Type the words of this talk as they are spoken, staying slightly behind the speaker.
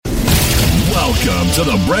Welcome to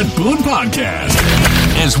the Brett Boone Podcast.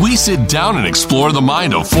 As we sit down and explore the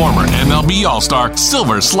mind of former MLB All-Star,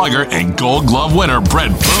 Silver Slugger, and Gold Glove winner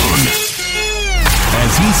Brett Boone.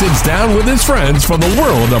 As he sits down with his friends from the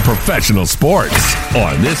world of professional sports.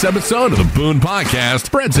 On this episode of the Boone Podcast,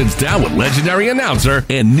 Brett sits down with legendary announcer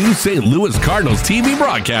and new St. Louis Cardinals TV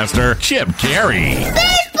broadcaster, Chip Caray.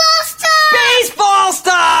 Baseball stuff! Baseball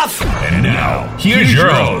stuff! And now, here's your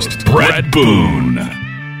host, Brett Boone.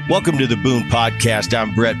 Welcome to the Boone Podcast.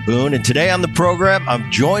 I'm Brett Boone, and today on the program,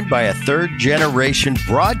 I'm joined by a third-generation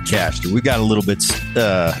broadcaster. We've got a little bit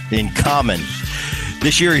in common.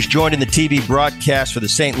 This year, he's joined in the TV broadcast for the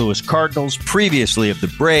St. Louis Cardinals, previously of the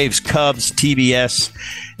Braves, Cubs, TBS,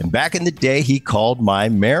 and back in the day, he called my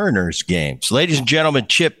Mariners games. Ladies and gentlemen,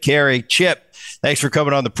 Chip Caray. Chip, thanks for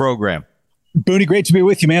coming on the program. Booney, great to be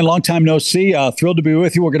with you, man. Long time no see. Thrilled to be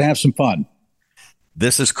with you. We're going to have some fun.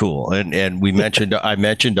 This is cool. And I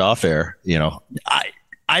mentioned off air,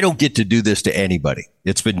 I don't get to do this to anybody.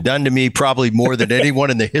 It's been done to me probably more than anyone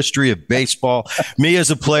in the history of baseball. Me as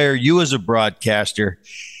a player, you as a broadcaster.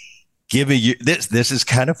 Give me this is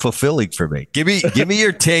kind of fulfilling for me. Give me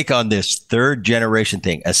your take on this third generation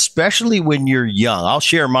thing, especially when you're young. I'll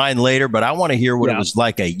share mine later, but I want to hear what it was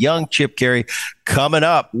like a young Chip Caray coming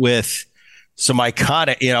up with some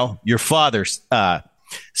iconic, your father's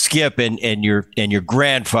Skip and your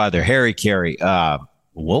grandfather, Harry Caray.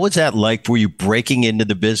 What was that like for you breaking into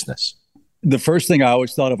the business? The first thing I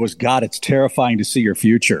always thought of was, God, it's terrifying to see your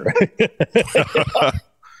future.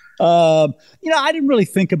 I didn't really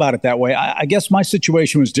think about it that way. I guess my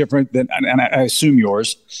situation was different than, and I assume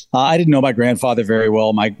yours. I didn't know my grandfather very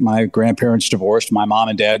well. My grandparents divorced. My mom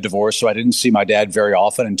and dad divorced. So I didn't see my dad very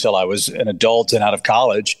often until I was an adult and out of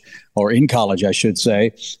college. Or in college, I should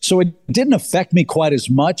say. So it didn't affect me quite as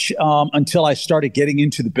much until I started getting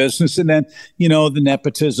into the business. And then, the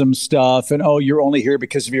nepotism stuff and, you're only here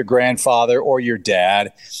because of your grandfather or your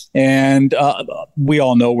dad. And we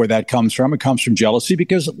all know where that comes from. It comes from jealousy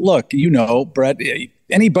because, look, Brett,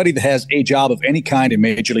 anybody that has a job of any kind in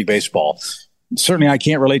Major League Baseball, certainly I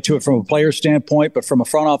can't relate to it from a player standpoint, but from a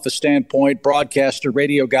front office standpoint, broadcaster,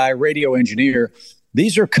 radio guy, radio engineer,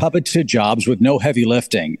 these are coveted jobs with no heavy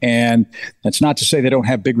lifting. And that's not to say they don't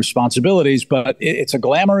have big responsibilities, but it's a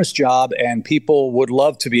glamorous job and people would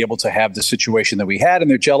love to be able to have the situation that we had. And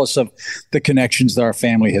they're jealous of the connections that our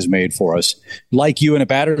family has made for us. Like you in a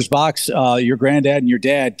batter's box, your granddad and your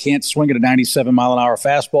dad can't swing at a 97-mile-an-hour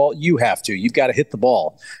fastball. You have to. You've got to hit the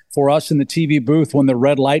ball. For us in the TV booth, when the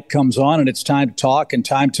red light comes on and it's time to talk and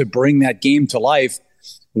time to bring that game to life,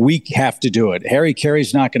 we have to do it. Harry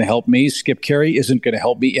Caray's not going to help me. Skip Caray isn't going to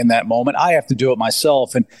help me in that moment. I have to do it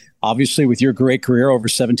myself. And obviously with your great career, over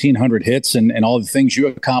 1,700 hits and all the things you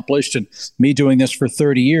accomplished and me doing this for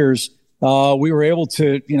 30 years, we were able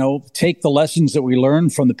to, take the lessons that we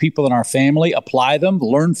learned from the people in our family, apply them,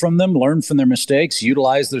 learn from their mistakes,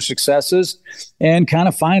 utilize their successes, and kind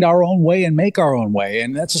of find our own way and make our own way.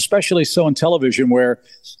 And that's especially so in television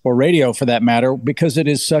or radio for that matter, because it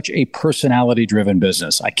is such a personality-driven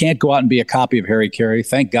business. I can't go out and be a copy of Harry Caray.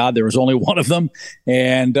 Thank God there was only one of them,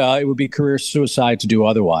 and it would be career suicide to do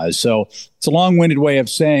otherwise. So it's a long-winded way of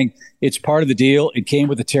saying it's part of the deal. It came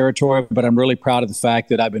with the territory, but I'm really proud of the fact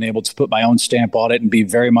that I've been able to put my own stamp on it and be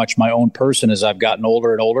very much my own person as I've gotten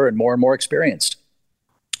older and more experienced.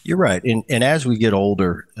 You're right. And as we get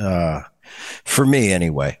older, for me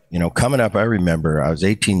anyway, coming up, I remember I was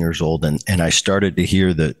 18 years old and I started to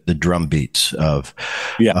hear the drum beats of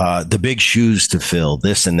the big shoes to fill,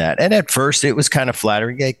 this and that. And at first it was kind of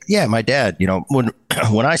flattering. Like, yeah, my dad,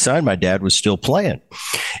 when I signed, my dad was still playing.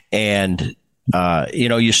 And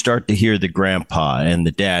you start to hear the grandpa and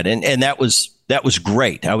the dad, and that was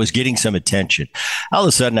great. I was getting some attention. All of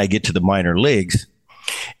a sudden I get to the minor leagues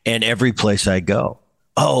and every place I go,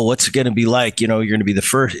 what's it going to be like? You're going to be the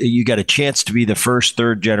first, you got a chance to be the first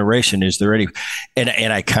third generation. Is there any,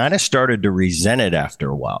 and I kind of started to resent it after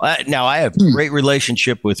a while. Now I have a great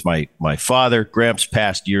relationship with my father. Gramps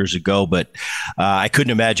passed years ago, but I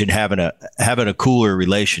couldn't imagine having a cooler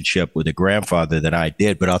relationship with a grandfather than I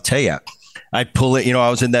did. But I'll tell you, I'd pull it, I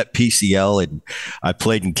was in that PCL and I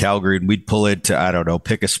played in Calgary and we'd pull into, I don't know,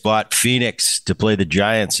 pick a spot, Phoenix to play the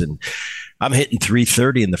Giants. And I'm hitting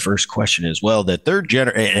 330 in the first question as well. The third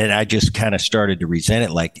generation, and I just kind of started to resent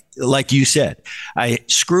it. Like you said, I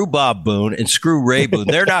screw Bob Boone and screw Ray Boone.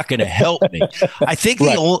 They're not going to help me. I think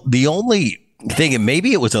the only thing, and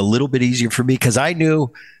maybe it was a little bit easier for me because I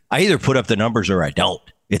knew I either put up the numbers or I don't.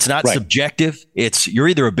 It's not subjective. You're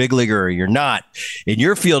either a big leaguer or you're not. In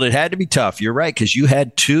your field, it had to be tough. You're right, because you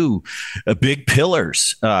had two big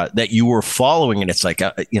pillars that you were following, and it's like,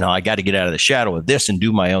 I got to get out of the shadow of this and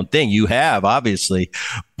do my own thing. You have, obviously,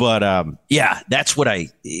 but that's what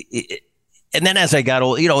and then as I got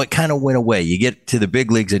old, it kind of went away. You get to the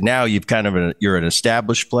big leagues, and now you're an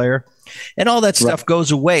established player, and all that stuff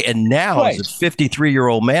goes away. And now, as a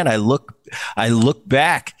 53-year-old man, I look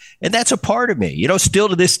back, and that's a part of me. Still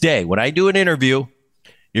to this day, when I do an interview,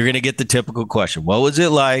 you're going to get the typical question: what was it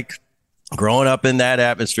like growing up in that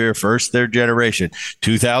atmosphere, first, third generation,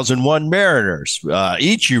 2001 Mariners,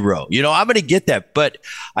 Ichiro? I'm going to get that, but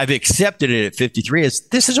I've accepted it at 53 as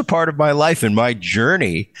this is a part of my life and my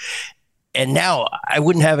journey. And now I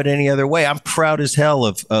wouldn't have it any other way. I'm proud as hell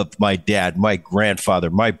of my dad, my grandfather,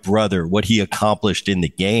 my brother, what he accomplished in the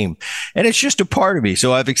game. And it's just a part of me.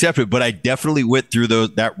 So I've accepted it. But I definitely went through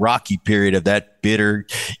that rocky period of that bitter,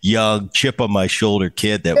 young, chip on my shoulder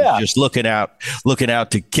kid that was just looking out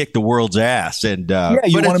to kick the world's ass. And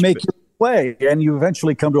you want to make your way. And you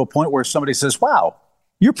eventually come to a point where somebody says, wow,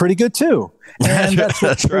 you're pretty good too. And that's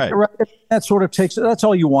right. That sort of that's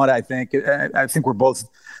all you want, I think. I think we're both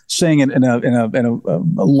saying in a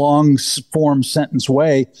long form sentence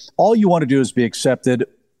way, all you want to do is be accepted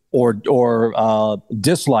or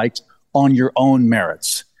disliked on your own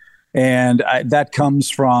merits. And that comes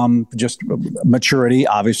from just maturity,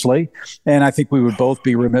 obviously. And I think we would both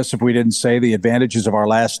be remiss if we didn't say the advantages of our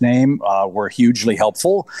last name were hugely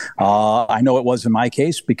helpful. I know it was in my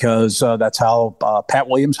case because that's how Pat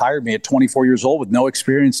Williams hired me at 24 years old with no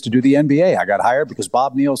experience to do the NBA. I got hired because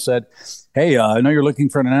Bob Neal said, hey, I know you're looking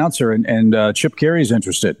for an announcer and Chip Carey's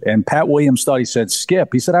interested. And Pat Williams thought he said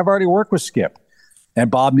Skip. He said, I've already worked with Skip. And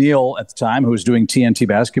Bob Neal at the time, who was doing TNT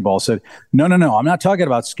basketball, said, no, I'm not talking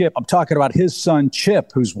about Skip. I'm talking about his son,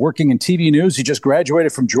 Chip, who's working in TV news. He just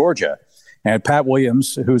graduated from Georgia. And Pat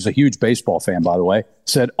Williams, who's a huge baseball fan, by the way,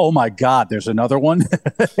 said, oh, my God, there's another one.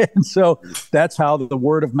 And so that's how the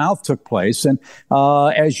word of mouth took place. And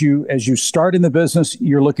as you start in the business,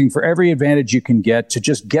 you're looking for every advantage you can get to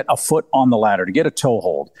just get a foot on the ladder, to get a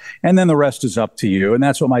toehold. And then the rest is up to you. And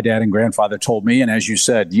that's what my dad and grandfather told me. And as you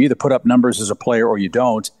said, you either put up numbers as a player or you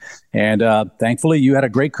don't. And thankfully, you had a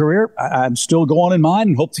great career. I'm still going in mine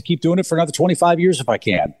and hope to keep doing it for another 25 years if I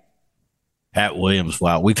can. Pat Williams.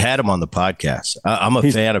 Wow. We've had him on the podcast. I'm a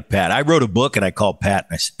fan of Pat. I wrote a book and I called Pat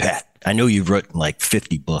and I said, Pat, I know you've written like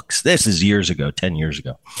 50 books. This is years ago, 10 years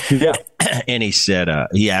ago. Yeah. And he said,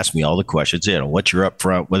 he asked me all the questions, what's your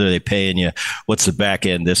upfront, whether they paying you, what's the back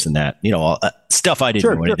end, this and that, all, stuff I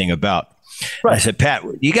didn't know anything about. Right. I said, Pat,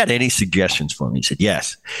 you got any suggestions for me? He said,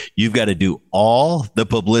 yes, you've got to do all the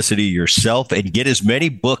publicity yourself and get as many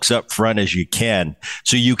books up front as you can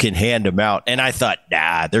so you can hand them out. And I thought,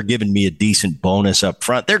 they're giving me a decent bonus up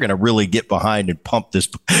front. They're going to really get behind and pump this.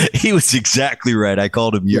 He was exactly right. I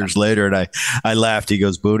called him years later and I laughed. He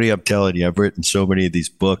goes, Boone, I'm telling you, I've written so many of these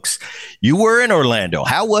books. You were in Orlando.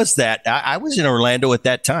 How was that? I was in Orlando at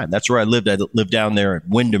that time. That's where I lived. I lived down there at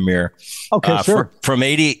Windermere. Okay, sure. From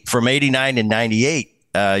 89 and 98,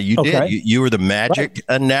 you were the Magic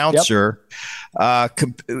announcer. Yep.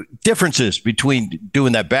 Differences between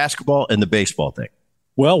doing that basketball and the baseball thing?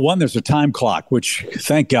 Well, one, there's a time clock, which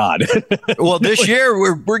thank God. Well, this year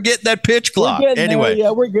we're getting that pitch clock. Anyway,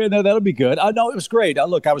 we're good. No, that'll be good. No, it was great.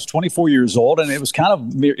 Look, I was 24 years old, and it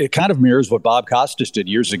kind of mirrors what Bob Costas did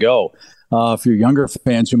years ago. For your younger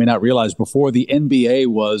fans who may not realize, before the NBA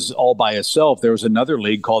was all by itself, there was another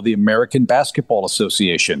league called the American Basketball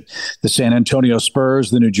Association. The San Antonio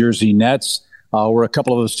Spurs, the New Jersey Nets were a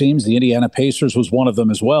couple of those teams. The Indiana Pacers was one of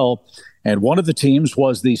them as well. And one of the teams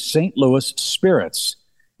was the St. Louis Spirits.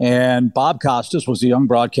 And Bob Costas was a young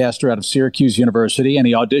broadcaster out of Syracuse University, and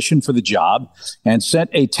he auditioned for the job and sent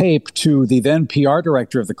a tape to the then PR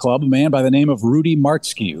director of the club, a man by the name of Rudy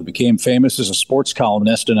Martzke, who became famous as a sports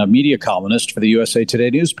columnist and a media columnist for the USA Today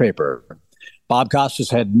newspaper. Bob Costas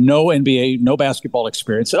had no NBA, no basketball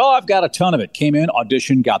experience. Said, I've got a ton of it. Came in,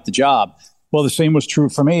 auditioned, got the job. Well, the same was true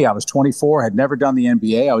for me. I was 24, had never done the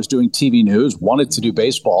NBA. I was doing TV news, wanted to do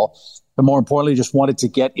baseball. But more importantly, just wanted to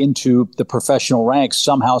get into the professional ranks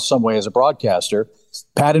somehow, some way as a broadcaster.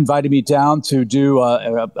 Pat invited me down to do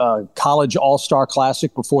a college all-star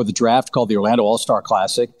classic before the draft called the Orlando All-Star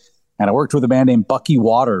Classic. And I worked with a man named Bucky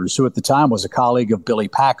Waters, who at the time was a colleague of Billy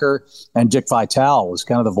Packer, and Dick Vitale was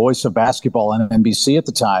kind of the voice of basketball on NBC at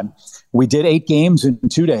the time. We did 8 games in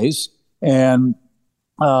 2 days and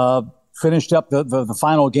finished up the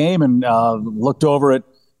final game and looked over at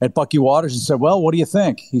at Bucky Waters and said, well, what do you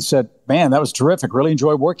think? He said, man, that was terrific. Really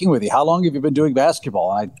enjoyed working with you. How long have you been doing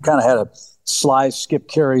basketball? And I kind of had a sly Skip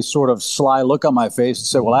Caray sort of sly look on my face and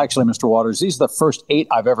said, well, actually, Mr. Waters, these are the first 8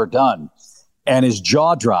 I've ever done. And his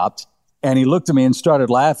jaw dropped, and he looked at me and started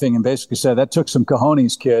laughing and basically said, that took some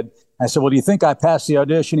cojones, kid. I said, well, do you think I passed the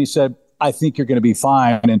audition? He said, I think you're going to be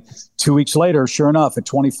fine. And 2 weeks later, sure enough, at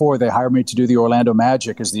 24, they hired me to do the Orlando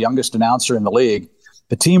Magic as the youngest announcer in the league.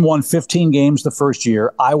 The team won 15 games the first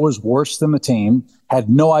year. I was worse than the team, had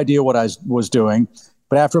no idea what I was doing.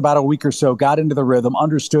 But after about a week or so, got into the rhythm,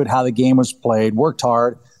 understood how the game was played, worked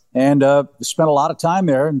hard, and spent a lot of time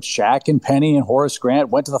there. And Shaq and Penny and Horace Grant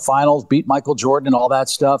went to the finals, beat Michael Jordan and all that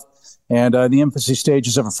stuff. And the infancy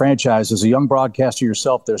stages of a franchise, as a young broadcaster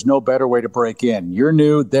yourself, there's no better way to break in. You're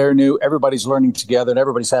new, they're new, everybody's learning together, and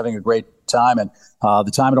everybody's having a great time. And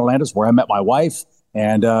the time in Orlando is where I met my wife.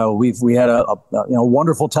 And we had a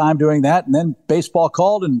wonderful time doing that. And then baseball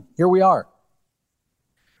called, and here we are.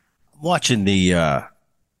 Watching the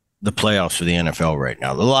playoffs for the NFL right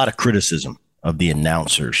now, a lot of criticism of the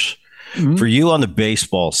announcers. Mm-hmm. For you on the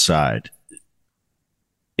baseball side,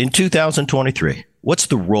 in 2023, what's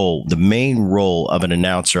the main role of an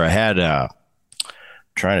announcer? I had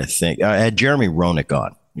trying to think. I had Jeremy Roenick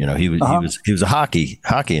on. You know, he was a hockey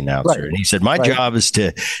announcer, right. And he said, my job is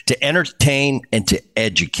to entertain and to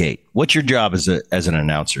educate. What's your job as an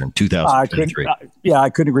announcer in 2023? I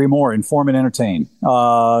couldn't agree more. Inform and entertain.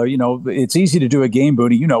 It's easy to do a game,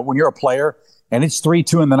 Boone. You know, when you're a player and it's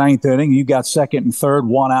 3-2 in the ninth inning, you got second and third,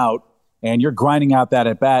 1 out, and you're grinding out that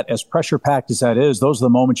at bat. As pressure packed as that is, those are the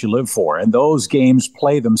moments you live for, and those games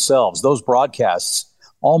play themselves. Those broadcasts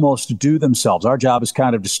almost do themselves. Our job is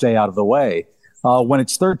kind of to stay out of the way. When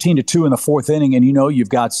it's 13-2 in the fourth inning and you know you've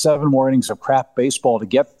got 7 more innings of crap baseball to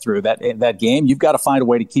get through that game, you've got to find a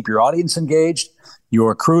way to keep your audience engaged,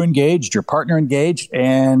 your crew engaged, your partner engaged,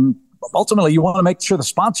 and ultimately you want to make sure the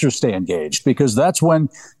sponsors stay engaged, because that's when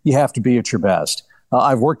you have to be at your best.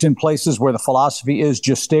 I've worked in places where the philosophy is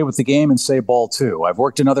just stay with the game and say ball 2. I've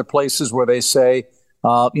worked in other places where they say,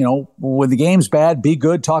 when the game's bad, be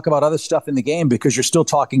good, talk about other stuff in the game because you're still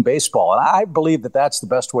talking baseball. And I believe that that's the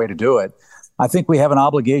best way to do it. I think we have an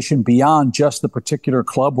obligation beyond just the particular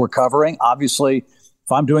club we're covering. Obviously,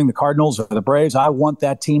 if I'm doing the Cardinals or the Braves, I want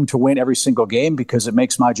that team to win every single game because it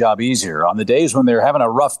makes my job easier. On the days when they're having a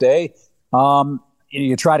rough day,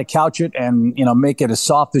 you try to couch it and, make it as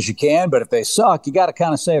soft as you can. But if they suck, you got to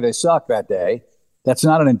kind of say they suck that day. That's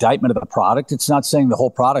not an indictment of the product. It's not saying the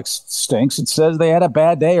whole product stinks. It says they had a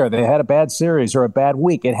bad day or they had a bad series or a bad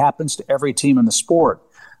week. It happens to every team in the sport.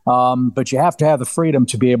 But you have to have the freedom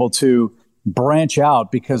to be able to branch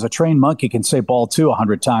out, because a trained monkey can say ball 2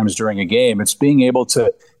 100 times during a game. It's being able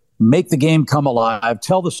to make the game come alive,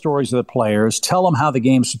 tell the stories of the players, tell them how the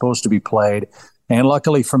game's supposed to be played. And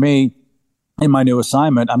luckily for me, in my new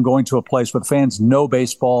assignment, I'm going to a place where the fans know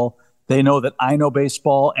baseball. They know that I know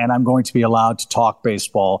baseball, and I'm going to be allowed to talk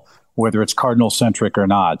baseball, whether it's Cardinal-centric or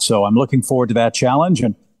not. So I'm looking forward to that challenge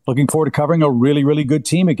and looking forward to covering a really, really good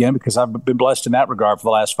team again, because I've been blessed in that regard for the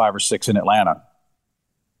last 5 or 6 in Atlanta.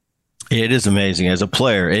 It is amazing as a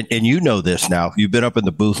player. And you know this now. You've been up in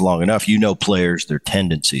the booth long enough. You know players, their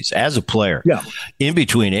tendencies. As a player, in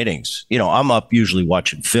between innings, I'm up usually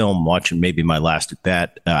watching film, watching maybe my last at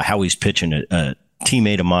bat, how he's pitching a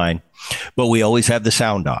teammate of mine. But we always have the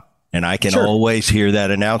sound on. And I can always hear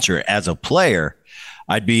that announcer. As a player,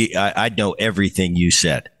 I'd know everything you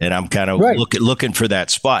said. And I'm kind of looking for that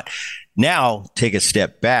spot. Now, take a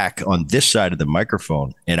step back on this side of the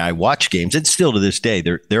microphone, and I watch games. And still to this day,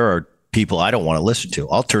 there are people I don't want to listen to.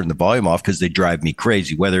 I'll turn the volume off because they drive me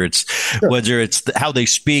crazy, whether it's how they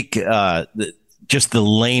speak, just the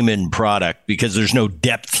layman product, because there's no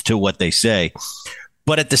depth to what they say.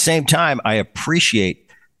 But at the same time, I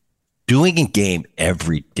appreciate doing a game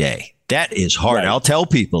every day. That is hard. Right. I'll tell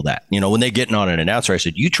people that, when they're getting on an announcer, I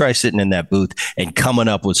said, you try sitting in that booth and coming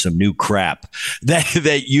up with some new crap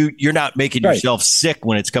that you're not making yourself sick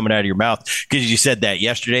when it's coming out of your mouth, because you said that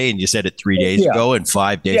yesterday and you said it 3 days ago and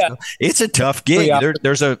 5 days ago. It's a tough gig.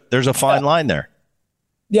 There's a fine line there.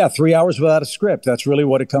 Yeah, 3 hours without a script. That's really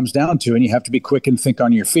what it comes down to. And you have to be quick and think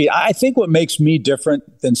on your feet. I think what makes me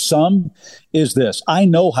different than some is this. I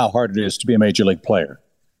know how hard it is to be a major league player.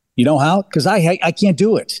 You know how? Because I can't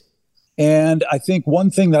do it. And I think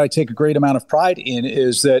one thing that I take a great amount of pride in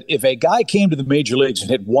is that if a guy came to the major leagues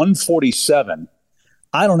and hit 147,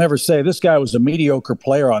 I don't ever say this guy was a mediocre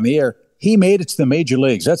player on the air. He made it to the major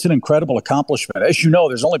leagues. That's an incredible accomplishment. As you know,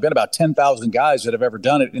 there's only been about 10,000 guys that have ever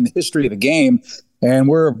done it in the history of the game. And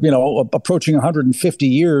we're, approaching 150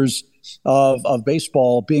 years of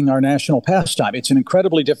baseball being our national pastime. It's an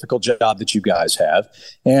incredibly difficult job that you guys have.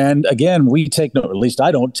 And again, we take no, at least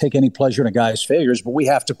I don't take any pleasure in a guy's failures, but we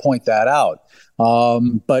have to point that out.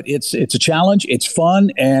 But it's a challenge. It's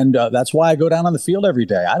fun. And that's why I go down on the field every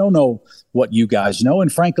day. I don't know what you guys know.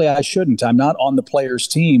 And frankly, I shouldn't. I'm not on the players'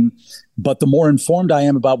 team. But the more informed I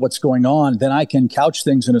am about what's going on, then I can couch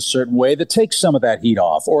things in a certain way that takes some of that heat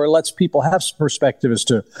off or lets people have some perspective as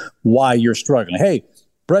to why you're struggling. Hey,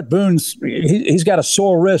 Brett Boone's, he's got a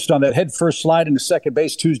sore wrist on that head-first slide into second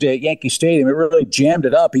base Tuesday at Yankee Stadium. It really jammed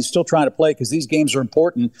it up. He's still trying to play because these games are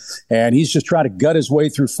important, and he's just trying to gut his way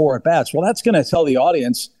through 4 at-bats. Well, that's going to tell the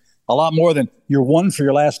audience a lot more than you're 1 for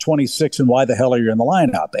your last 26 and why the hell are you in the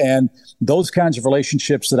lineup? And those kinds of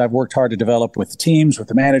relationships that I've worked hard to develop with the teams, with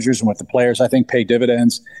the managers, and with the players, I think pay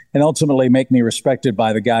dividends and ultimately make me respected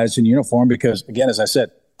by the guys in uniform because, again, as I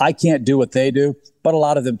said, I can't do what they do, but a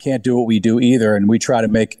lot of them can't do what we do either. And we try to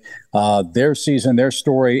make their season, their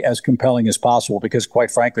story as compelling as possible because,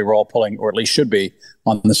 quite frankly, we're all pulling, or at least should be,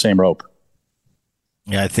 on the same rope.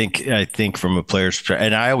 Yeah, I think from a player's perspective,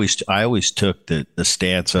 and I always took the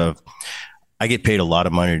stance of I get paid a lot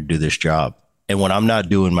of money to do this job. And when I'm not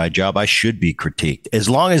doing my job, I should be critiqued. As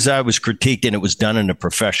long as I was critiqued and it was done in a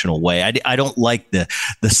professional way. I don't like the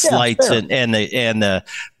slights and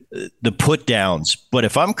the put downs. But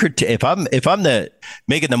if I'm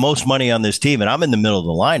making the most money on this team and I'm in the middle of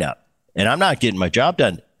the lineup and I'm not getting my job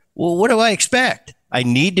done, well, what do I expect? I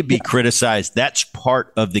need to be criticized. That's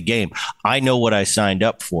part of the game. I know what I signed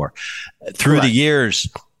up for. Through the years,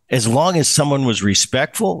 as long as someone was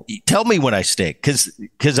respectful, tell me when I stink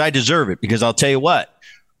because I deserve it. Because I'll tell you what,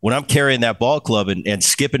 when I'm carrying that ball club and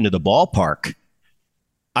skipping to the ballpark,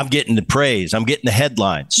 I'm getting the praise. I'm getting the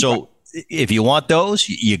headlines. So if you want those,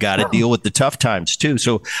 you got to deal with the tough times too.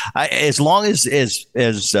 So as long as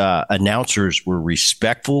announcers were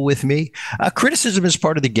respectful with me, criticism is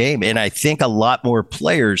part of the game. And I think a lot more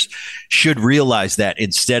players should realize that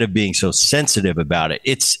instead of being so sensitive about it.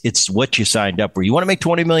 It's what you signed up for. You want to make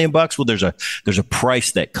 $20 million? Well, there's a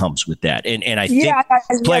price that comes with that. And I think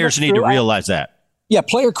players need to realize that. Yeah,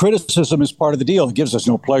 player criticism is part of the deal. It gives us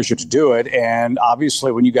no pleasure to do it. And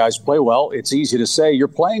obviously, when you guys play well, it's easy to say you're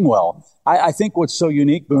playing well. I think what's so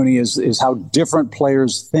unique, Boone, is how different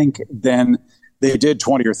players think than they did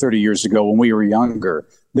 20 or 30 years ago when we were younger.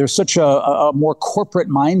 There's such a more corporate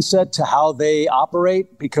mindset to how they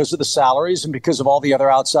operate because of the salaries and because of all the other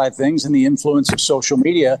outside things and the influence of social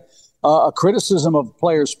media. A criticism of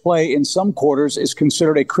players' play in some quarters is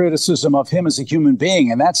considered a criticism of him as a human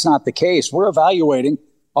being, and that's not the case. We're evaluating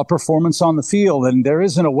a performance on the field, and there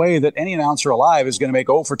isn't a way that any announcer alive is going to make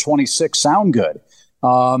 0 for 26 sound good.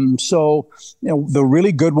 So the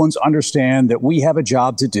really good ones understand that we have a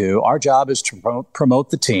job to do. Our job is to promote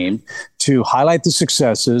the team, to highlight the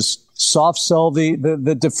successes, soft sell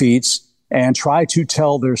the defeats, and try to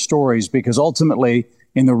tell their stories because ultimately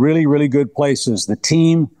in the really, really good places, the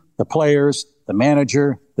team, the players, the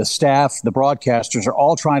manager, the staff, the broadcasters are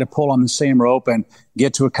all trying to pull on the same rope and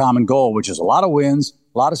get to a common goal, which is a lot of wins,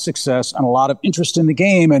 a lot of success, and a lot of interest in the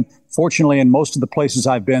game. And fortunately, in most of the places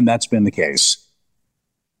I've been, that's been the case.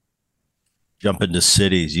 Jump into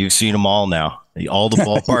cities. You've seen them all now. All the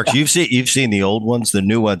ballparks. You've seen the old ones, the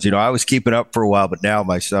new ones. I was keeping up for a while, but now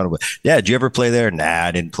my son was, yeah, did you ever play there? Nah,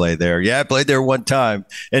 I didn't play there. Yeah, I played there one time.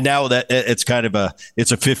 And now that it's kind of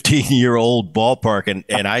it's a 15-year-old ballpark.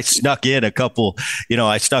 And I snuck in a couple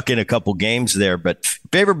games there. But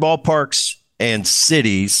favorite ballparks and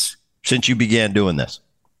cities since you began doing this?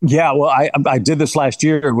 Yeah, well, I did this last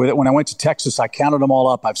year. When I went to Texas, I counted them all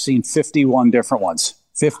up. I've seen 51 different ones.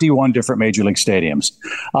 51 different major league stadiums.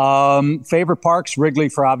 Favorite parks, Wrigley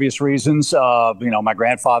for obvious reasons. My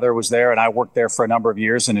grandfather was there and I worked there for a number of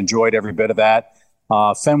years and enjoyed every bit of that.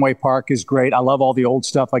 Fenway Park is great. I love all the old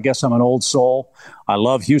stuff. I guess I'm an old soul. I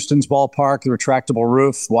love Houston's ballpark, the retractable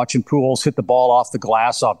roof. Watching Pujols hit the ball off the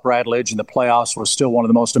glass off Brad Lidge in the playoffs was still one of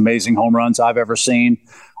the most amazing home runs I've ever seen.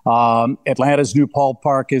 Atlanta's new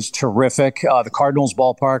ballpark is terrific. The Cardinals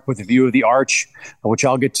ballpark with a view of the arch, which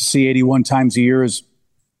I'll get to see 81 times a year, is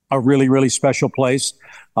a really, really special place.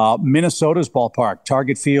 Minnesota's ballpark,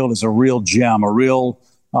 Target Field, is a real gem, a real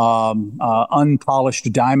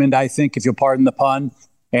unpolished diamond, I think, if you'll pardon the pun.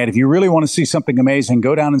 And if you really want to see something amazing,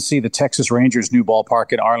 go down and see the Texas Rangers' new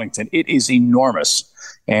ballpark in Arlington. It is enormous.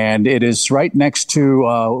 And it is right next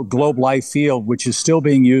to Globe Life Field, which is still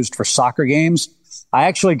being used for soccer games. I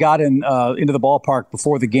actually got into the ballpark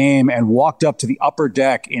before the game and walked up to the upper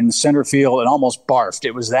deck in center field and almost barfed.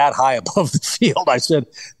 It was that high above the field. I said,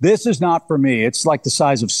 this is not for me. It's like the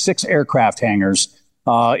size of 6 aircraft hangars.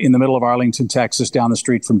 in the middle of Arlington, Texas, down the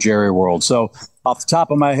street from Jerry World. So off the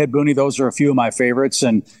top of my head, Boone, those are a few of my favorites.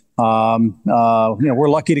 And, we're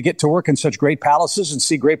lucky to get to work in such great palaces and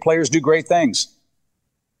see great players do great things.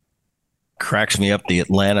 Cracks me up, the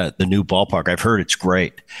Atlanta, the new ballpark. I've heard it's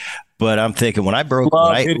great. But I'm thinking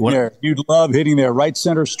you'd love hitting there, right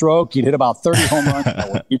center stroke. You'd hit about 30 home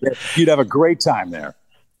runs. You'd have a great time there.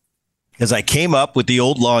 Because I came up with the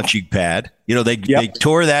old launching pad. They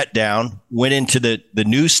tore that down, went into the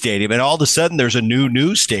new stadium, and all of a sudden there's a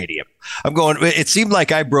new stadium. I'm going. It seemed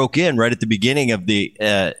like I broke in right at the beginning of the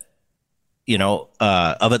of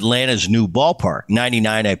Atlanta's new ballpark.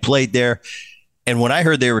 '99, I played there, and when I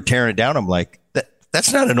heard they were tearing it down, I'm like,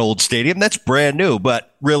 that's not an old stadium. That's brand new.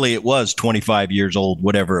 But really, it was 25 years old,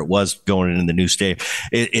 whatever it was going in the new stadium.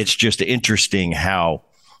 It's just interesting how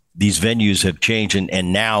these venues have changed.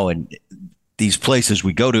 And now in these places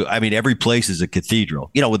we go to, I mean, every place is a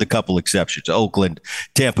cathedral, with a couple exceptions. Oakland,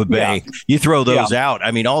 Tampa Bay, you throw those out.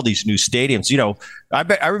 I mean, all these new stadiums,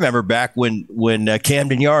 I remember back when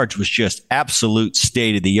Camden Yards was just absolute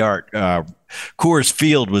state of the art. Coors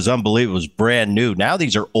Field was unbelievable. It was brand new. Now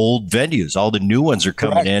these are old venues. All the new ones are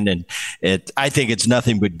coming in, and I think it's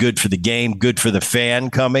nothing but good for the game, good for the fan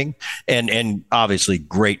coming, and obviously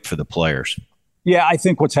great for the players. Yeah, I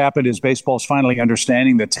think what's happened is baseball's finally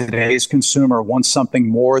understanding that today's consumer wants something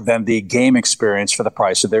more than the game experience for the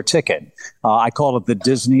price of their ticket. I call it the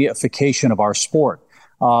Disneyification of our sport.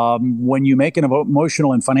 When you make an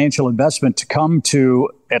emotional and financial investment to come to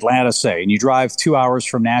Atlanta, say, and you drive 2 hours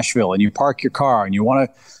from Nashville and you park your car and you want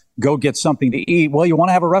to go get something to eat, well, you want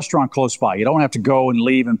to have a restaurant close by. You don't have to go and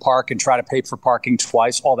leave and park and try to pay for parking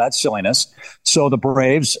twice, all that silliness. So the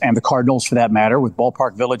Braves and the Cardinals, for that matter, with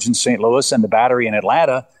Ballpark Village in St. Louis and the Battery in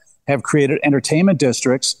Atlanta, have created entertainment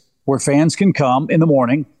districts where fans can come in the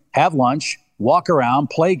morning, have lunch, walk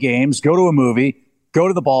around, play games, go to a movie, go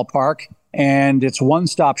to the ballpark, and it's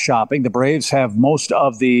one-stop shopping. The Braves have most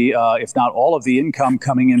of the, if not all of the income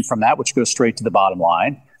coming in from that, which goes straight to the bottom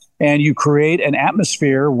line. And you create an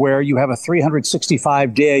atmosphere where you have a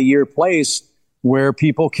 365-day-a-year place where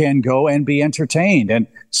people can go and be entertained. And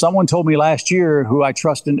someone told me last year, who I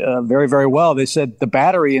trust very, very well, they said the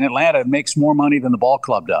Battery in Atlanta makes more money than the ball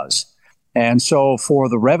club does. And so for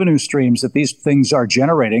the revenue streams that these things are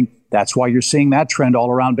generating, that's why you're seeing that trend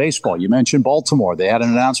all around baseball. You mentioned Baltimore. They had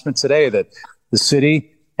an announcement today that the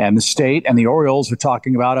city and the state and the Orioles are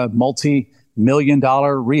talking about a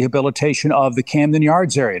multi-million-dollar rehabilitation of the Camden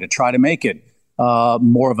Yards area to try to make it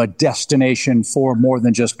more of a destination for more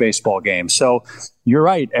than just baseball games. So you're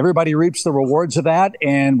right. Everybody reaps the rewards of that.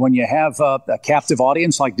 And when you have a captive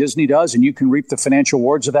audience like Disney does, and you can reap the financial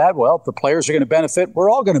rewards of that, well, the players are going to benefit. We're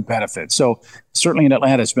all going to benefit. So certainly in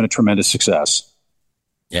Atlanta, it's been a tremendous success.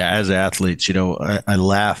 Yeah, as athletes, I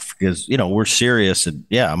laugh because, we're serious and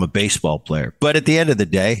I'm a baseball player. But at the end of the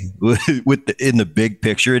day, in the big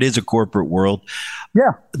picture, it is a corporate world.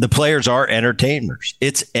 Yeah. The players are entertainers.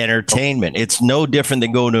 It's entertainment. It's no different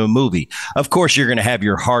than going to a movie. Of course, you're going to have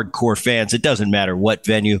your hardcore fans. It doesn't matter what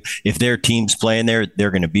venue. If their team's playing there,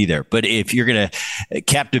 they're going to be there. But if you're going to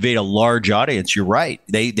captivate a large audience, you're right.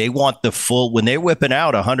 They want the full, when they're whipping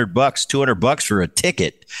out $100, $200 for a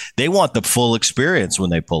ticket, they want the full experience when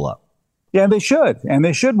they pull up. Yeah, they should. And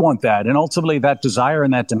they should want that. And ultimately, that desire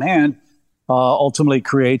and that demand ultimately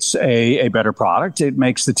creates a better product. It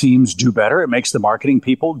makes the teams do better. It makes the marketing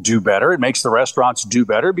people do better. It makes the restaurants do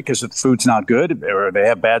better because if the food's not good or they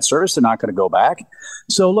have bad service, they're not going to go back.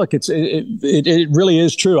 So look, it really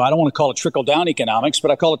is true. I don't want to call it trickle-down economics,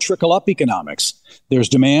 but I call it trickle-up economics. There's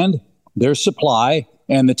demand, there's supply,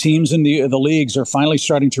 and the teams in the leagues are finally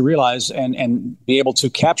starting to realize and be able to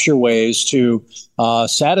capture ways to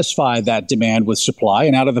satisfy that demand with supply.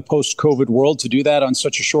 And out of the post-COVID world, to do that on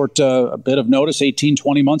such a short bit of notice, 18,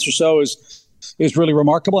 20 months or so, is really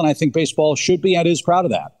remarkable. And I think baseball should be and is proud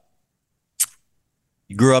of that.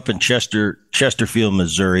 You grew up in Chesterfield,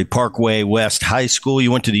 Missouri, Parkway West High School.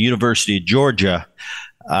 You went to the University of Georgia.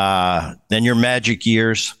 Then your Magic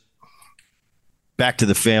years. Back to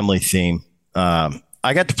the family theme.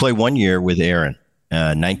 I got to play 1 year with Aaron.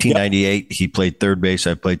 1998, He played third base.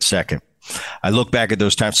 I played second. I look back at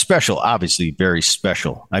those times. Special, obviously very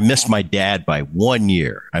special. I missed my dad by 1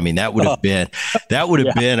 year. I mean, that would have been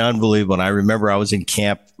unbelievable. And I remember I was in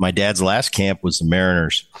camp. My dad's last camp was the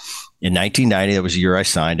Mariners in 1990. That was the year I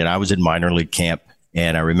signed, and I was in minor league camp.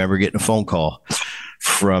 And I remember getting a phone call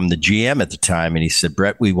from the GM at the time, and he said,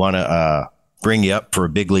 "Brett, we want to bring you up for a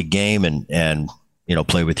big league game and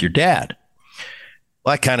play with your dad."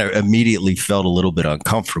 Well, I kind of immediately felt a little bit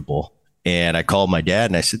uncomfortable, and I called my dad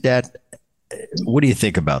and I said, "Dad, what do you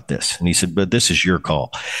think about this? And he said, but this is your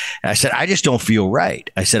call. And I said, I just don't feel right.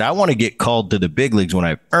 I said, I want to get called to the big leagues when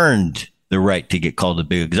I've earned the right to get called to the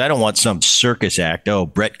big leagues. I don't want some circus act. Oh,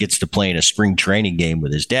 Brett gets to play in a spring training game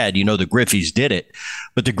with his dad. You know, the Griffeys did it,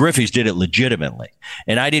 but the Griffeys did it legitimately.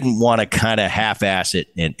 And I didn't want to kind of half-ass it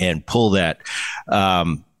and pull that.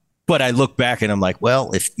 But I look back and I'm like,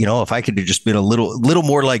 well, if I could have just been a little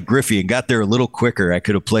more like Griffey and got there a little quicker, I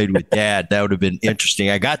could have played with Dad. That would have been interesting.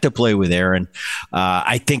 I got to play with Aaron.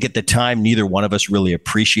 I think at the time, neither one of us really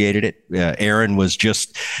appreciated it. Aaron was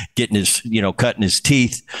just getting cutting his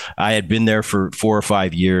teeth. I had been there for 4 or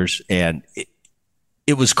 5 years, and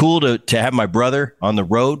it was cool to have my brother on the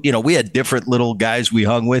road. You know, we had different little guys we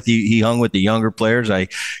hung with. He hung with the younger players. I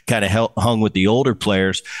kind of hung with the older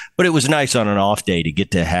players. But it was nice on an off day to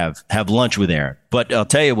get to have lunch with Aaron. But I'll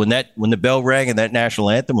tell you, when the bell rang and that national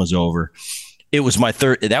anthem was over, that was my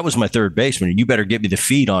third baseman. And you better get me the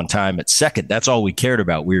feed on time at second. That's all we cared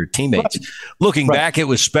about. We were teammates. Right. Looking back, it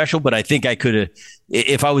was special. But I think I could have,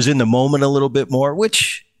 if I was in the moment a little bit more,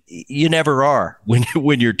 which you never are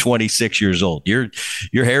when you're 26 years old. Your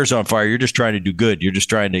hair's on fire. You're just trying to do good. You're just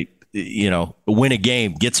trying to, win a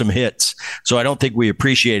game, get some hits. So I don't think we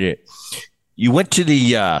appreciate it. You went to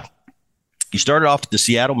you started off at the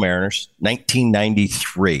Seattle Mariners,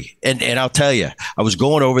 1993. And I'll tell you, I was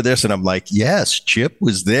going over this and I'm like, yes, Chip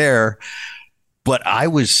was there, but I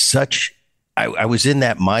was in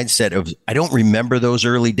that mindset of, I don't remember those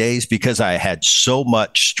early days because I had so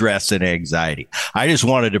much stress and anxiety. I just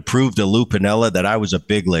wanted to prove to Lou Piniella that I was a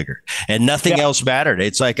big leaguer and nothing else mattered.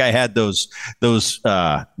 It's like I had those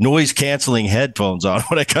noise canceling headphones on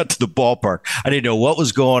when I got to the ballpark. I didn't know what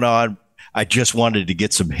was going on. I just wanted to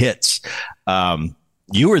get some hits.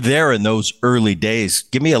 You were there in those early days.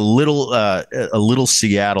 Give me a little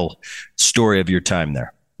Seattle story of your time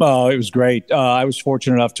there. Oh, it was great. I was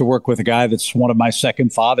fortunate enough to work with a guy that's one of my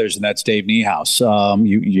second fathers, and that's Dave Niehaus.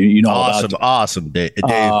 You know, awesome, Dave.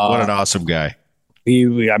 What an awesome guy.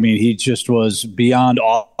 He just was beyond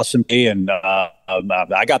awesome. And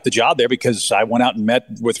I got the job there because I went out and met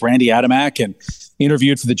with Randy Adamak and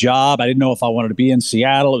interviewed for the job. I didn't know if I wanted to be in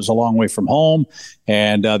Seattle. It was a long way from home.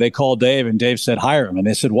 And they called Dave, and Dave said, hire him. And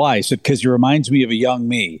they said, why? He said, because he reminds me of a young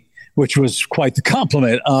me, which was quite the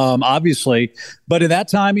compliment, obviously. But at that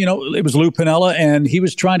time, it was Lou Piniella, and he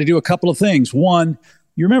was trying to do a couple of things. One,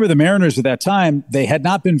 you remember the Mariners at that time, they had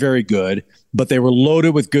not been very good, but they were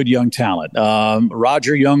loaded with good young talent.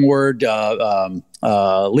 Roger Youngward,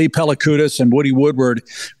 Lee Pellicudis, and Woody Woodward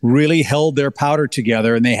really held their powder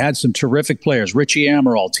together, and they had some terrific players. Richie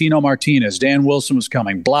Amaral, Tino Martinez, Dan Wilson was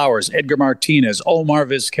coming, Blowers, Edgar Martinez, Omar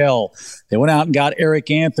Vizquel. They went out and got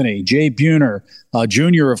Eric Anthony, Jay Buhner,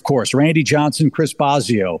 Jr., of course, Randy Johnson, Chris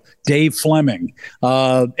Bosio, Dave Fleming,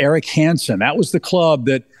 Eric Hansen. That was the club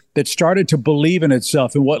that started to believe in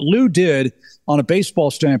itself. And what Lou did on a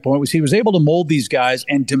baseball standpoint was he was able to mold these guys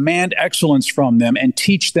and demand excellence from them and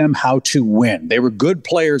teach them how to win. They were good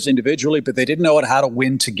players individually, but they didn't know how to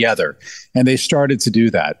win together. And they started to do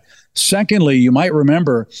that. Secondly, you might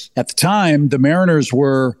remember at the time, the Mariners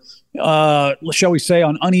were, shall we say,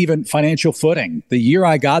 on uneven financial footing. The year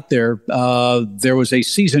I got there, there was a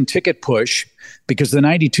season ticket push because the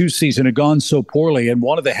 92 season had gone so poorly. And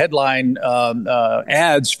one of the headline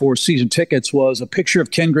ads for season tickets was a picture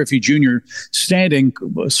of Ken Griffey Jr. standing,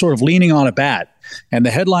 sort of leaning on a bat. And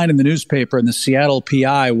the headline in the newspaper in the Seattle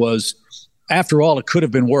PI was, after all, it could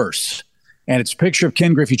have been worse. And it's a picture of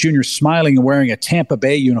Ken Griffey Jr. smiling and wearing a Tampa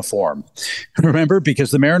Bay uniform. Remember,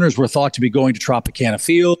 because the Mariners were thought to be going to Tropicana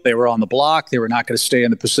Field. They were on the block. They were not going to stay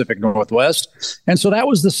in the Pacific Northwest. And so that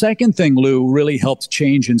was the second thing Lou really helped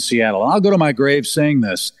change in Seattle. And I'll go to my grave saying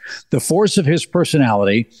this. The force of his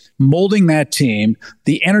personality, molding that team,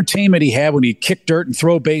 the entertainment he had when he'd kick dirt and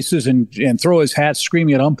throw bases and throw his hat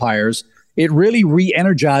screaming at umpires, it really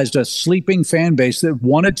re-energized a sleeping fan base that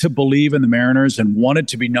wanted to believe in the Mariners and wanted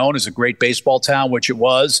to be known as a great baseball town, which it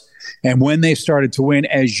was. And when they started to win,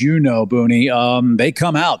 as you know, Boone, they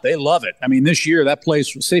come out. They love it. I mean, this year, that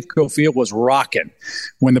place, Safeco Field, was rocking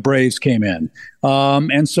when the Braves came in.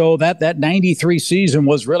 And so that 93 season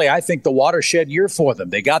was really, I think, the watershed year for them.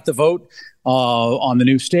 They got the vote on the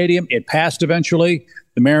new stadium. It passed eventually.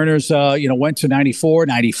 The Mariners, went to 94,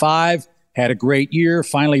 95. Had a great year,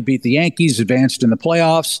 finally beat the Yankees, advanced in the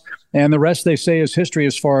playoffs, and the rest, they say, is history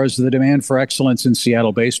as far as the demand for excellence in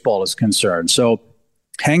Seattle baseball is concerned. So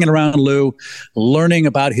hanging around Lou, learning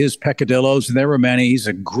about his peccadillos, and there were many. He's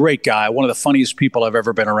a great guy, one of the funniest people I've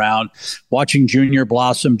ever been around. Watching Junior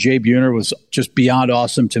blossom, Jay Buhner was just beyond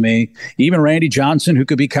awesome to me. Even Randy Johnson, who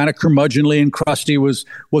could be kind of curmudgeonly and crusty, was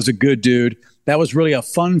a good dude. That was really a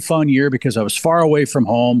fun year because I was far away from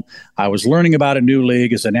home. I was learning about a new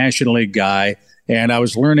league as a National League guy, and I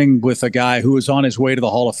was learning with a guy who was on his way to the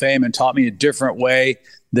Hall of Fame and taught me a different way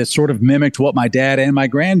that sort of mimicked what my dad and my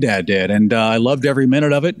granddad did. And I loved every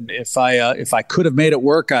minute of it. If I could have made it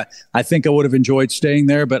work, I think I would have enjoyed staying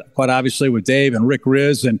there. But quite obviously with Dave and Rick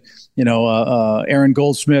Riz and, Aaron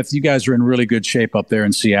Goldsmith, you guys are in really good shape up there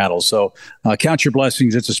in Seattle. So count your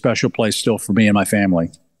blessings. It's a special place still for me and my family.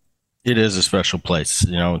 It is a special place.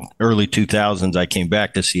 Early 2000s, I came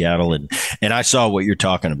back to Seattle and I saw what you're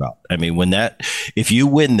talking about. I mean, if you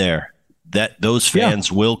win there, those fans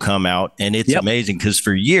will come out, and it's amazing because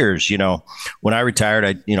for years, when I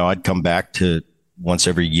retired, I'd come back to once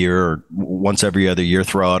every year or once every other year,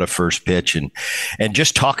 throw out a first pitch and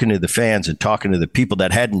just talking to the fans and talking to the people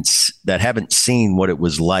that haven't seen what it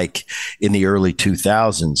was like in the early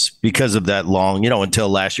 2000s because of that long, until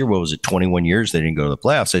last year, what was it? 21 years. They didn't go to the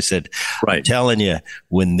playoffs. I said, right. I'm telling you,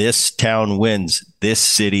 when this town wins, this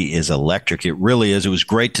city is electric. It really is. It was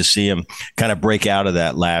great to see them kind of break out of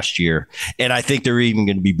that last year. And I think they're even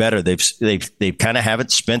going to be better. They've kind of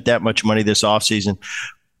haven't spent that much money this offseason,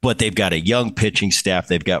 but they've got a young pitching staff.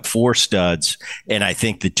 They've got 4 studs. And I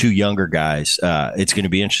think the 2 younger guys, it's going to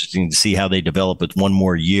be interesting to see how they develop with one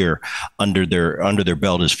more year under their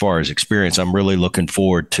belt as far as experience. I'm really looking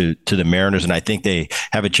forward to the Mariners. And I think they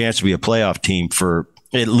have a chance to be a playoff team for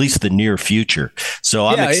at least the near future. So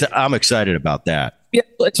I'm excited about that. Yeah,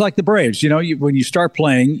 it's like the Braves. When you start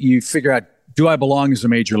playing, you figure out, do I belong as a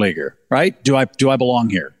major leaguer, right? Do I belong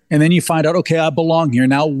here? And then you find out, okay, I belong here.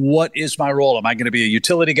 Now, what is my role? Am I going to be a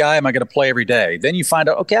utility guy? Am I going to play every day? Then you find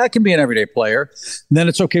out, okay, I can be an everyday player. And then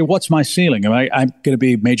it's, okay, what's my ceiling? I'm going to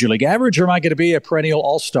be major league average, or am I going to be a perennial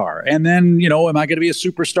all-star? And then, am I going to be a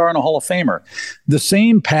superstar and a Hall of Famer? The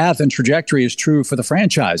same path and trajectory is true for the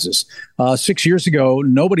franchises. 6 years ago,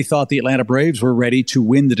 nobody thought the Atlanta Braves were ready to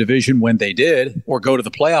win the division when they did, or go to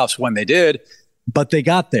the playoffs when they did, but they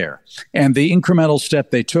got there. And the incremental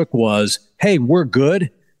step they took was, hey, we're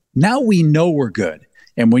good. Now we know we're good.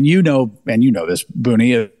 And when and you know this,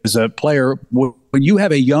 Boone, as a player, when you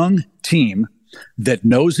have a young team that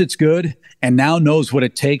knows it's good and now knows what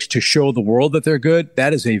it takes to show the world that they're good,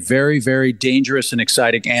 that is a very, very dangerous and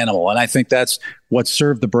exciting animal. And I think that's what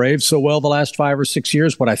served the Braves so well the last 5 or 6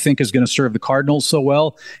 years, what I think is going to serve the Cardinals so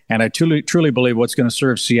well. And I truly believe what's going to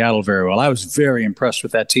serve Seattle very well. I was very impressed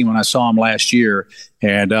with that team when I saw them last year.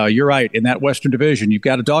 And you're right, in that Western Division, you've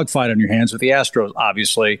got a dogfight on your hands with the Astros,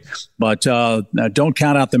 obviously. But don't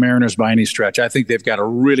count out the Mariners by any stretch. I think they've got a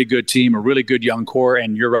really good team, a really good young core.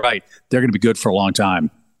 And you're right, they're going to be good for a long time.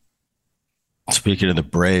 Speaking of the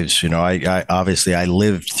Braves, I obviously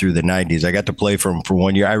lived through the 90s. I got to play for them for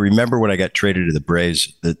 1 year. I remember when I got traded to the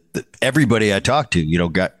Braves, everybody I talked to,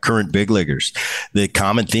 got current big leaguers. The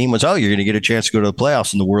common theme was, oh, you're going to get a chance to go to the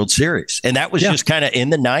playoffs in the World Series. And that was just kind of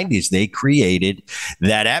in the 90s. They created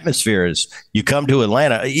that atmosphere. As you come to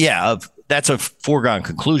Atlanta, that's a foregone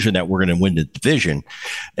conclusion that we're going to win the division.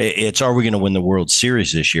 It's, are we going to win the World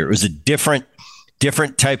Series this year? It was a different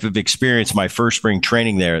type of experience my first spring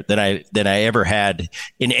training there than I ever had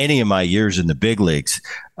in any of my years in the big leagues.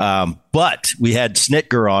 But we had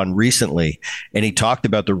Snitker on recently, and he talked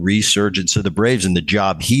about the resurgence of the Braves and the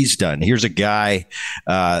job he's done. Here's a guy,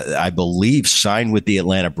 I believe, signed with the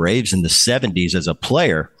Atlanta Braves in the 70s as a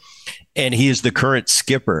player, and he is the current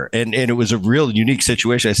skipper. And it was a real unique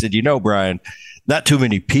situation. I said, Brian, not too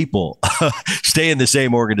many people stay in the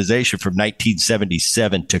same organization from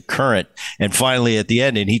 1977 to current. And finally at the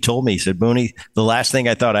end, and he told me, he said, Boone, the last thing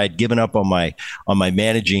I thought I'd given up on my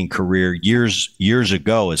managing career years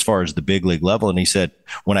ago, as far as the big league level. And he said,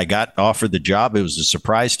 when I got offered the job, it was a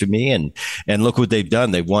surprise to me. And look what they've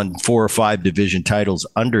done. They've won 4 or 5 division titles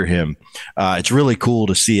under him. It's really cool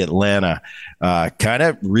to see Atlanta kind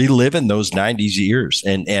of reliving those 90s years.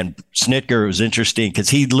 And Snitker was interesting because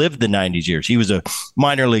he lived the 90s years. He was a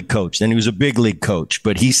minor league coach, then he was a big league coach,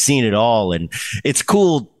 but he's seen it all. And it's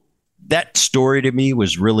cool. That story to me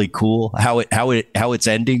was really cool. How it's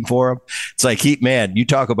ending for him. It's like, you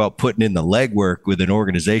talk about putting in the legwork with an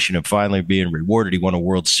organization and finally being rewarded. He won a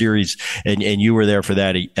World Series, and you were there for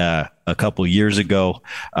that a couple years ago.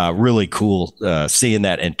 Really cool seeing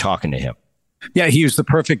that and talking to him. Yeah, he was the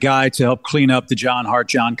perfect guy to help clean up the John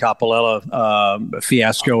Coppolella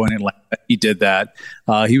fiasco in Atlanta. He did that.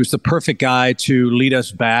 He was the perfect guy to lead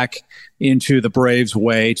us back into the Braves'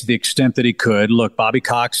 way to the extent that he could. Look, Bobby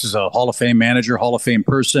Cox is a Hall of Fame manager, Hall of Fame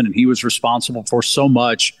person, and he was responsible for so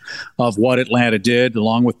much of what Atlanta did,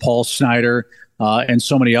 along with Paul Snyder. and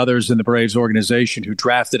so many others in the Braves organization who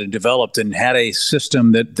drafted and developed and had a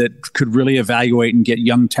system that could really evaluate and get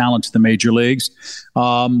young talent to the major leagues.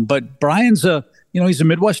 But Brian's he's a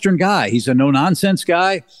Midwestern guy. He's a no-nonsense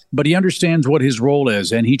guy, but he understands what his role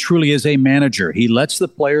is, and he truly is a manager. He lets the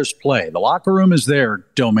players play. The locker room is their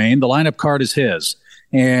domain. The lineup card is his.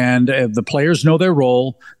 And the players know their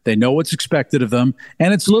role. They know what's expected of them.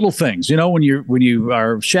 And it's little things. When you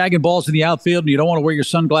are shagging balls in the outfield and you don't want to wear your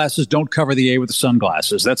sunglasses, don't cover the A with the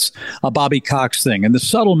sunglasses. That's a Bobby Cox thing. And the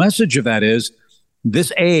subtle message of that is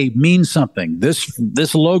this A means something.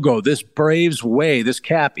 This logo, this Braves way, this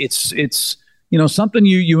cap, it's something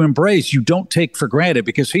you embrace, you don't take for granted,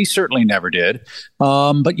 because he certainly never did.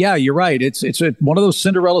 But yeah, you're right. It's one of those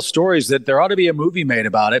Cinderella stories that there ought to be a movie made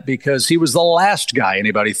about it, because he was the last guy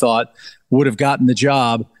anybody thought would have gotten the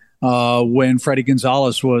job when Freddie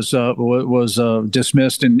Gonzalez was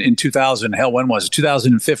dismissed in 2000. Hell, when was it?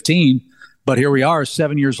 2015. But here we are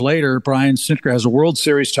 7 years later. Brian Snitker has a World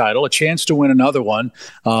Series title, a chance to win another one,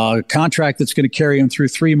 a contract that's going to carry him through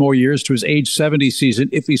 3 more years to his age 70 season,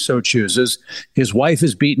 if he so chooses. His wife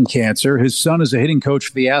has beaten cancer. His son is a hitting coach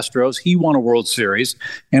for the Astros. He won a World Series.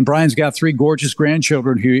 And Brian's got 3 gorgeous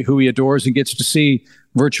grandchildren who he adores and gets to see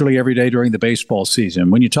virtually every day during the baseball season.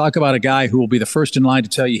 When you talk about a guy who will be the first in line to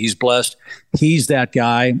tell you he's blessed, he's that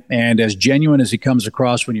guy. And as genuine as he comes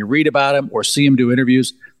across when you read about him or see him do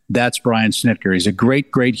interviews, that's Brian Snitker. He's a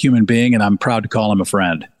great, great human being, and I'm proud to call him a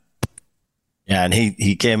friend. Yeah, and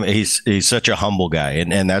he's such a humble guy,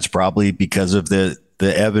 and that's probably because of the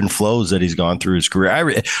ebb and flows that he's gone through his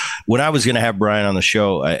career. When I was going to have Brian on the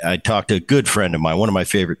show, I talked to a good friend of mine, one of my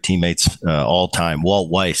favorite teammates all time,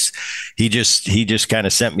 Walt Weiss. He just kind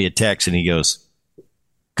of sent me a text, and he goes,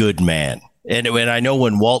 "Good man." And I know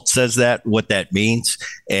when Walt says that, what that means,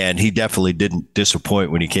 and he definitely didn't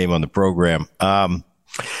disappoint when he came on the program.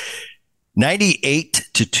 98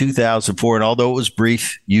 to 2004, and although it was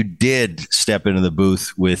brief, you did step into the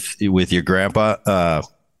booth with your grandpa,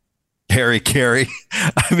 Harry Caray.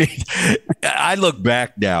 I mean, I look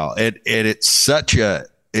back now, and it's such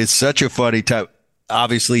a funny time.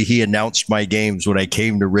 Obviously, he announced my games when I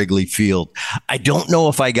came to Wrigley Field. I don't know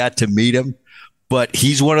if I got to meet him, but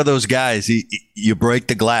he's one of those guys. You break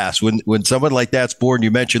the glass when someone like that's born.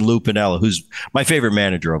 You mentioned Lou Piniella, who's my favorite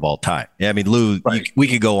manager of all time. I mean, Lou, right. We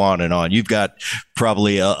could go on and on. You've got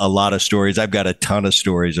probably a lot of stories. I've got a ton of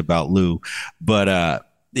stories about Lou, but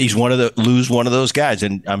Lou's one of those guys,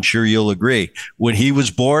 and I'm sure you'll agree. When he was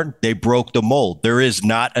born, they broke the mold. There is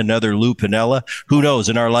not another Lou Piniella. Who knows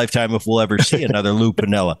in our lifetime if we'll ever see another Lou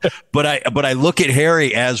Piniella? But I look at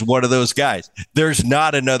Harry as one of those guys. There's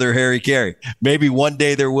not another Harry Caray. Maybe one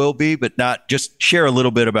day there will be, but not. Just share a little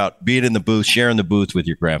bit about being in the booth, sharing the booth with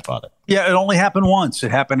your grandfather. Yeah, it only happened once.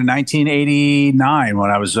 It happened in 1989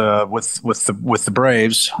 when I was with the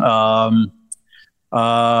Braves.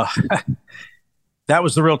 That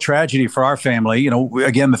was the real tragedy for our family.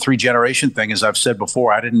 Again, the 3-generation thing, as I've said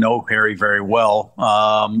before, I didn't know Harry very well.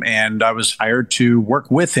 And I was hired to work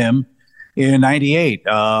with him in 98.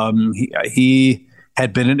 He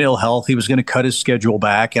had been in ill health. He was going to cut his schedule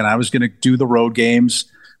back, and I was going to do the road games,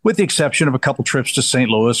 with the exception of a couple trips to St.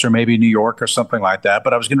 Louis or maybe New York or something like that.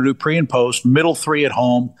 But I was going to do pre and post, middle 3 at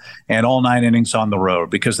home, and all 9 innings on the road,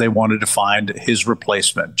 because they wanted to find his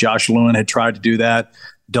replacement. Josh Lewin had tried to do that.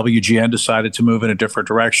 WGN decided to move in a different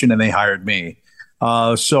direction, and they hired me.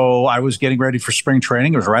 So I was getting ready for spring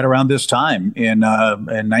training. It was right around this time in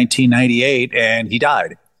 1998, and he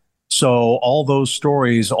died. So all those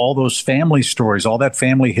stories, all those family stories, all that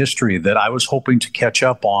family history that I was hoping to catch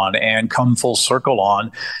up on and come full circle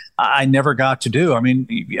on, I never got to do. I mean,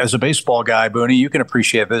 as a baseball guy, Boone, you can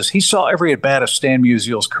appreciate this. He saw every at-bat of Stan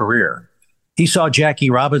Musial's career. He saw Jackie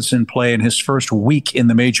Robinson play in his first week in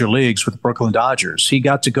the major leagues with the Brooklyn Dodgers. He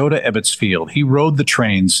got to go to Ebbets Field. He rode the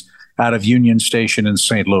trains out of Union Station in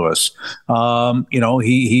St. Louis.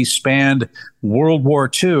 He spanned World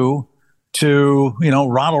War II to,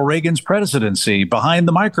 Ronald Reagan's presidency behind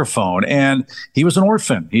the microphone. And he was an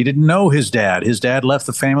orphan. He didn't know his dad. His dad left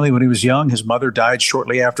the family when he was young. His mother died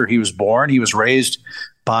shortly after he was born. He was raised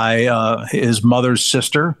by his mother's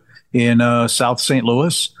sister in South St.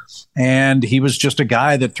 Louis. And he was just a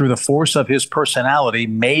guy that, through the force of his personality,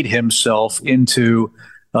 made himself into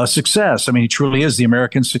success. I mean, he truly is the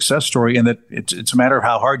American success story, in that it's a matter of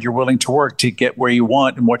how hard you're willing to work to get where you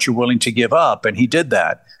want and what you're willing to give up. And he did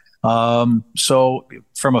that. So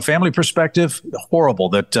from a family perspective, horrible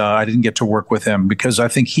that I didn't get to work with him, because I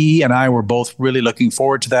think he and I were both really looking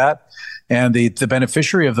forward to that. And the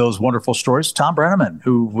beneficiary of those wonderful stories, Tom Brenneman,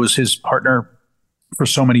 who was his partner for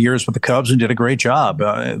so many years with the Cubs and did a great job.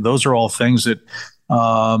 Those are all things that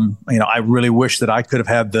I really wish that I could have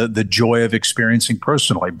had the joy of experiencing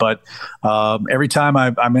personally. But every time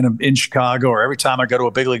I'm in Chicago, or every time I go to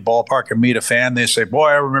a big league ballpark and meet a fan, they say, "Boy,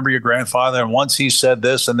 I remember your grandfather, and once he said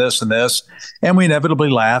this and this and this," and we inevitably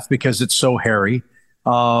laugh because it's so hairy.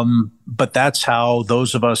 But that's how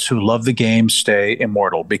those of us who love the game stay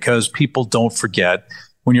immortal, because people don't forget.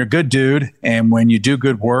 When you're a good dude and when you do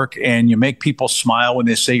good work and you make people smile when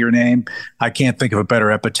they say your name, I can't think of a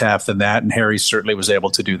better epitaph than that. And Harry certainly was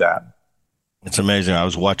able to do that. It's amazing. I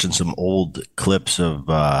was watching some old clips of,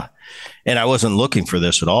 and I wasn't looking for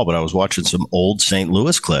this at all, but I was watching some old St.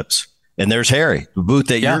 Louis clips. And there's Harry, the booth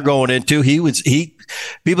that you're going into.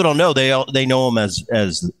 People don't know, they know him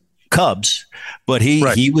as Cubs, but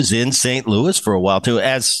he was in St. Louis for a while too,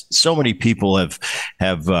 as so many people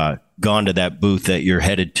have gone to that booth that you're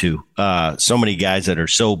headed to. So many guys that are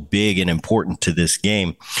so big and important to this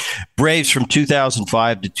game. Braves from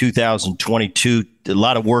 2005 to 2022, a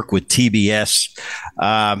lot of work with TBS.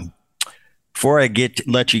 Before I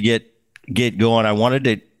let you get going, I wanted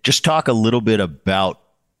to just talk a little bit about,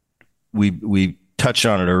 we touched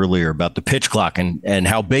on it earlier, about the pitch clock and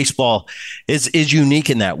how baseball is unique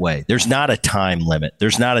in that way. There's not a time limit.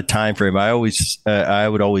 There's not a time frame. I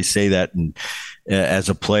would always say that, and as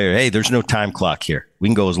a player, hey, there's no time clock here. We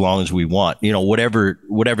can go as long as we want. Whatever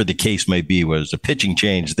the case may be, whether it's a pitching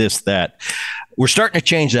change, this, that. We're starting to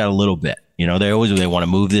change that a little bit. They want to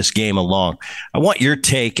move this game along. I want your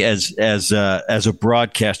take as a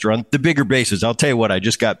broadcaster on the bigger bases. I'll tell you what, I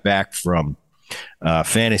just got back from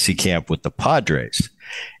fantasy camp with the Padres,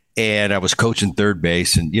 and I was coaching third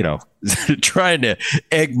base and, trying to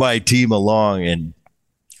egg my team along. And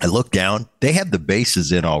I look down, they have the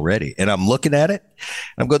bases in already. And I'm looking at it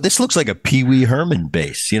and I'm going, this looks like a Pee Wee Herman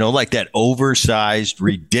base, like that oversized,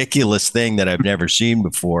 ridiculous thing that I've never seen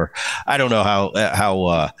before. I don't know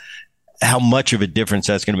how much of a difference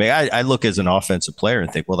that's going to make. I look as an offensive player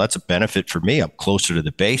and think, well, that's a benefit for me. I'm closer to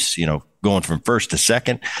the base, going from first to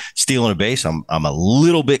second, stealing a base. I'm a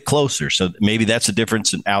little bit closer. So maybe that's a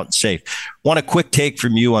difference in out and safe. Want a quick take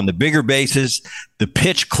from you on the bigger bases, the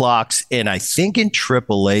pitch clocks. And I think in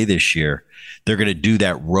AAA this year, they're going to do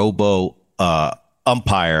that robo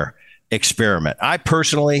umpire experiment. I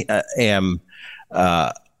personally am,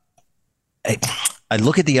 I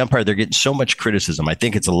look at the umpire, they're getting so much criticism. I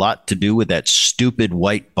think it's a lot to do with that stupid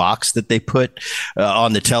white box that they put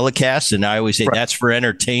on the telecast. And I always say that's for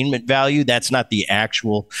entertainment value. That's not the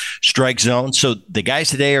actual strike zone. So the guys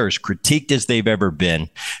today are as critiqued as they've ever been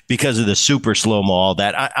because of the super slow-mo, all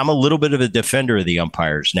that. I'm a little bit of a defender of the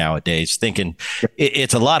umpires nowadays, thinking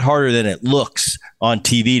it's a lot harder than it looks on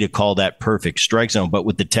TV to call that perfect strike zone. But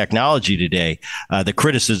with the technology today, the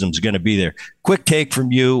criticism is going to be there. Quick take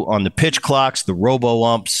from you on the pitch clocks, the robo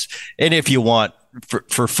umps, and if you want,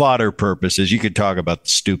 for fodder purposes, you could talk about the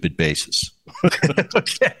stupid bases.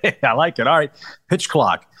 Okay, I like it. All right, pitch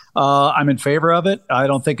clock. I'm in favor of it. I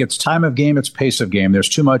don't think it's time of game, it's pace of game. There's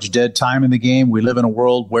too much dead time in the game. We live in a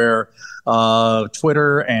world where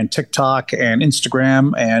Twitter and TikTok and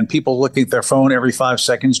Instagram and people looking at their phone every 5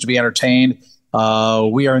 seconds to be entertained.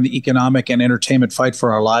 We are in the economic and entertainment fight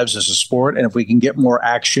for our lives as a sport. And if we can get more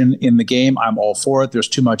action in the game, I'm all for it. There's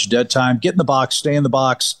too much dead time. Get in the box, stay in the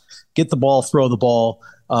box, get the ball, throw the ball.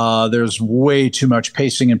 There's way too much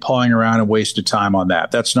pacing and pawing around and wasted time on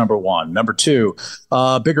that. That's number one. Number two,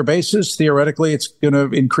 bigger bases. Theoretically, it's going to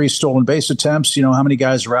increase stolen base attempts. How many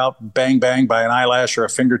guys are out bang, bang by an eyelash or a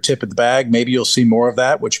fingertip at the bag? Maybe you'll see more of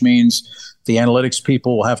that, which means the analytics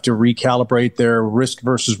people will have to recalibrate their risk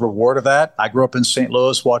versus reward of that. I grew up in St.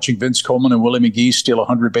 Louis watching Vince Coleman and Willie McGee steal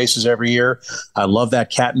 100 bases every year. I love that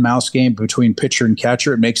cat and mouse game between pitcher and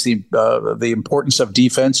catcher. It makes the importance of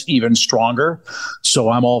defense even stronger. So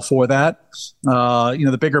I'm all for that.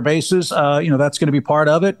 The bigger bases, that's going to be part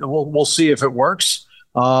of it. We'll see if it works.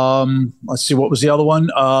 Let's see. What was the other one?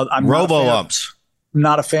 I'm robo umps.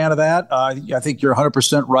 Not a fan of that. I think you're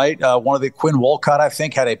 100% right. One of the Quinn Wolcott, I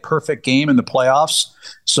think, had a perfect game in the playoffs.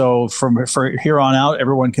 So for here on out,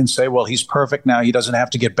 everyone can say, well, he's perfect now. He doesn't have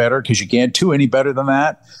to get better because you can't do any better than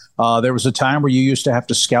that. There was a time where you used to have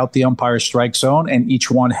to scout the umpire's strike zone, and each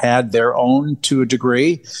one had their own to a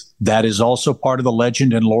degree. That is also part of the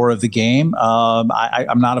legend and lore of the game.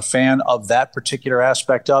 I'm not a fan of that particular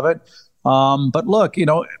aspect of it. But look,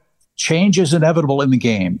 change is inevitable in the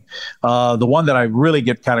game. The one that I really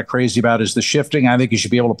get kind of crazy about is the shifting. I think you should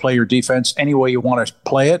be able to play your defense any way you want to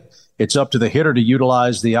play it. It's up to the hitter to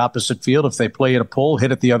utilize the opposite field. If they play it a pull,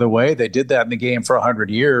 hit it the other way. They did that in the game for 100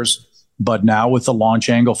 years. But now with the launch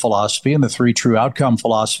angle philosophy and the three true outcome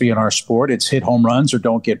philosophy in our sport, it's hit home runs or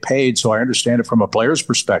don't get paid. So I understand it from a player's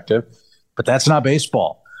perspective, but that's not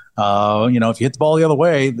baseball. If you hit the ball the other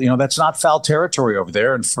way, that's not foul territory over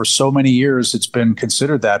there. And for so many years, it's been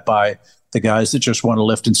considered that by the guys that just want to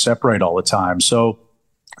lift and separate all the time. So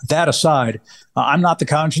that aside, I'm not the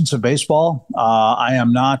conscience of baseball. I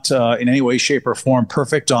am not in any way, shape, or form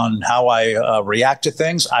perfect on how I react to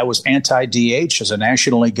things. I was anti-DH as a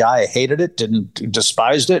National League guy. I hated it,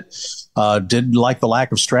 despised it, didn't like the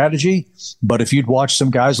lack of strategy. But if you'd watch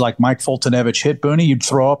some guys like Mike Fultonevich hit Boone, you'd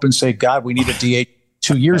throw up and say, God, we need a DH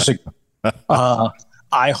 2 years ago.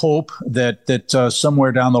 I hope that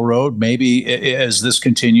somewhere down the road, maybe as this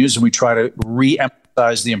continues and we try to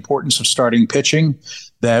re-emphasize the importance of starting pitching,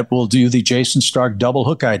 that we'll do the Jason Stark double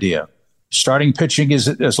hook idea. Starting pitching is,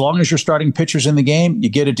 as long as you're starting pitchers in the game, you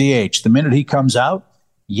get a DH. The minute he comes out,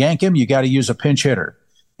 yank him, you got to use a pinch hitter.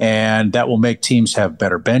 And that will make teams have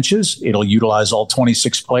better benches. It'll utilize all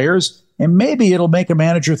 26 players. And maybe it'll make a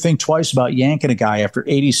manager think twice about yanking a guy after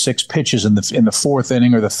 86 pitches in the fourth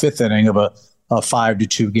inning or the fifth inning of a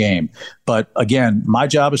 5-2 game. But again, my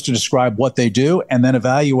job is to describe what they do and then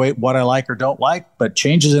evaluate what I like or don't like. But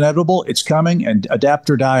change is inevitable. It's coming, and adapt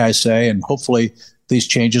or die, I say. And hopefully these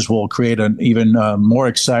changes will create an even more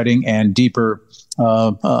exciting and deeper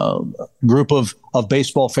group of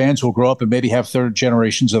baseball fans who will grow up and maybe have third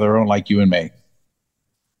generations of their own like you and me.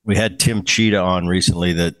 We had Tim Cheetah on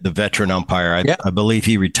recently, the veteran umpire. I believe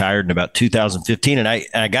he retired in about 2015, and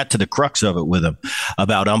I got to the crux of it with him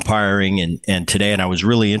about umpiring and today, and I was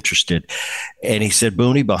really interested. And he said,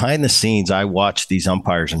 Boone, behind the scenes, I watch these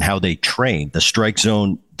umpires and how they train. The strike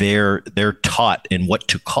zone, they're taught and what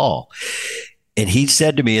to call. And he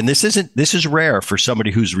said to me, and this is rare for somebody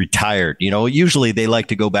who's retired. Usually they like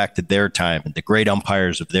to go back to their time and the great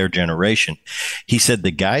umpires of their generation. He said the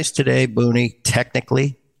guys today, Boone,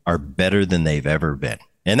 technically are better than they've ever been.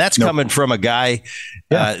 And that's coming from a guy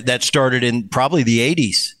that started in probably the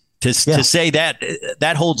 80s. To say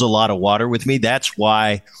that holds a lot of water with me. That's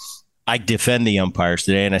why I defend the umpires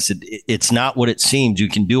today. And I said, it's not what it seems. You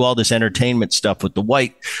can do all this entertainment stuff with the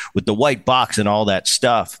white box and all that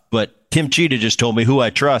stuff. But Tim Cheetah just told me, who I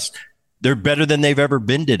trust, they're better than they've ever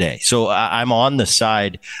been today. So I'm on the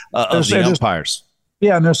side of the umpires.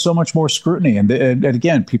 Yeah, and there's so much more scrutiny. And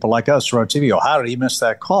again, people like us who are on TV, how did he miss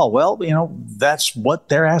that call? Well, that's what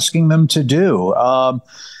they're asking them to do.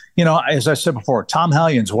 As I said before, Tom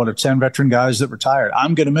Hallion's one of 10 veteran guys that retired.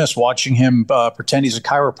 I'm going to miss watching him pretend he's a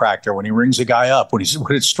chiropractor when he rings a guy up, when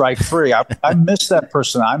it's strike three. I miss that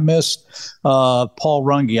person. I miss Paul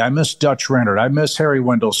Runge. I miss Dutch Rennert. I miss Harry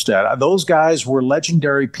Wendelstedt. Those guys were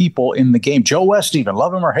legendary people in the game. Joe West, even,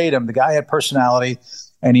 love him or hate him, the guy had personality,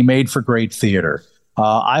 and he made for great theater.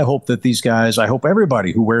 I hope that these guys, I hope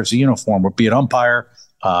everybody who wears a uniform, be it umpire,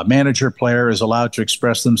 manager, player, is allowed to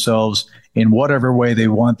express themselves in whatever way they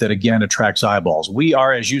want that, again, attracts eyeballs. We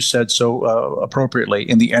are, as you said so appropriately,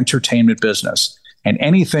 in the entertainment business. And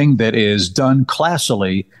anything that is done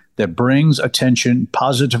classily that brings attention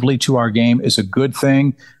positively to our game is a good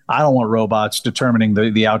thing. I don't want robots determining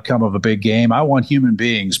the outcome of a big game. I want human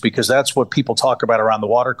beings, because that's what people talk about around the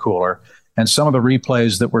water cooler. And some of the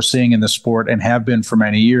replays that we're seeing in the sport and have been for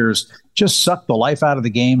many years just suck the life out of the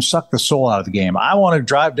game, suck the soul out of the game. I want to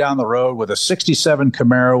drive down the road with a 67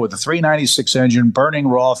 Camaro with a 396 engine, burning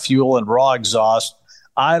raw fuel and raw exhaust.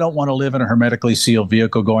 I don't want to live in a hermetically sealed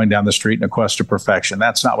vehicle going down the street in a quest of perfection.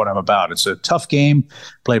 That's not what I'm about. It's a tough game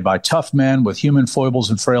played by tough men with human foibles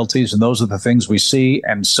and frailties, and those are the things we see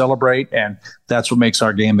and celebrate, and that's what makes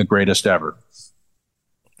our game the greatest ever.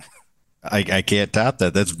 I can't top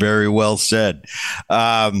that. That's very well said.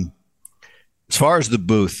 As far as the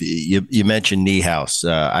booth, you mentioned Niehaus.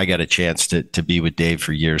 I got a chance to be with Dave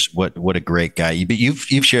for years. What a great guy. You've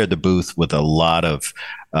shared the booth with a lot of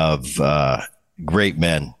great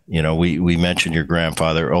men. We mentioned your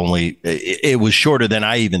grandfather. Only it was shorter than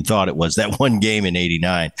I even thought it was, that one game in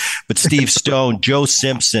 '89. But Steve Stone, Joe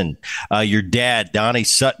Simpson, your dad, Donnie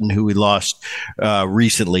Sutton, who we lost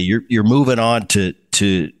recently. You're moving on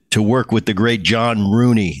to work with the great John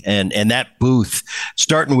Rooney and that booth,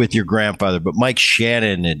 starting with your grandfather, but Mike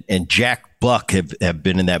Shannon and Jack Buck have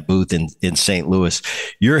been in that booth in St. Louis.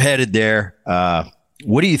 You're headed there.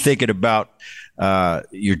 What are you thinking about?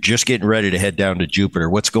 You're just getting ready to head down to Jupiter.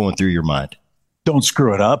 What's going through your mind? Don't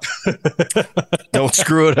screw it up. Don't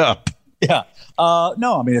screw it up. Yeah.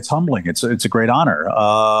 No, I mean, it's humbling. It's a great honor.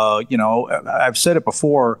 I've said it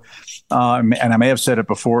before, and I may have said it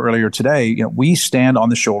before earlier today. We stand on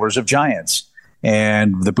the shoulders of giants.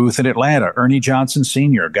 And the booth in Atlanta, Ernie Johnson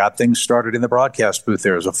Sr. got things started in the broadcast booth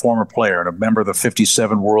there as a former player and a member of the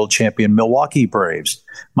 57 world champion Milwaukee Braves.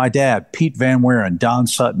 My dad, Pete Van Wieren, Don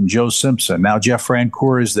Sutton, Joe Simpson. Now Jeff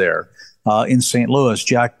Francoeur is there. in St. Louis,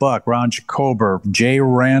 Jack Buck, Ron Jacober, Jay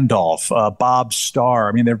Randolph, Bob Starr.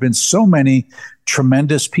 I mean, there have been so many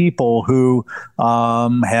tremendous people who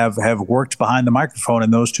have worked behind the microphone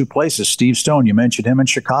in those two places. Steve Stone, you mentioned him in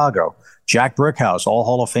Chicago. Jack Brickhouse, all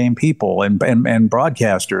Hall of Fame people and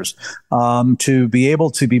broadcasters, to be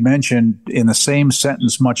able to be mentioned in the same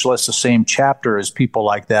sentence, much less the same chapter as people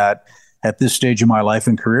like that at this stage of my life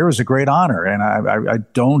and career is a great honor. And I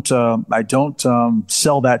don't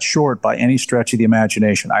sell that short by any stretch of the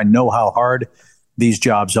imagination. I know how hard these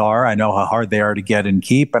jobs are. I know how hard they are to get and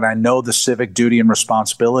keep. And I know the civic duty and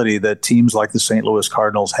responsibility that teams like the St. Louis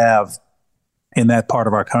Cardinals have in that part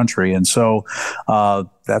of our country. And so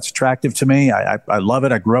that's attractive to me. I love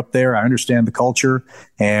it. I grew up there. I understand the culture.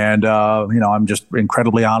 And, I'm just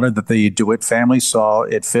incredibly honored that the DeWitt family saw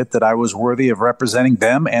it fit that I was worthy of representing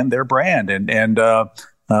them and their brand. And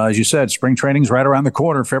as you said, spring training's right around the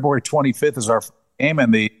corner. February 25th is our game,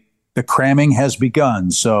 and the cramming has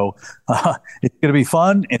begun. So it's going to be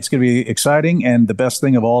fun. It's going to be exciting. And the best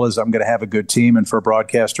thing of all is I'm going to have a good team. And for a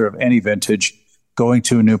broadcaster of any vintage, going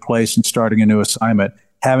to a new place and starting a new assignment,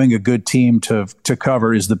 having a good team to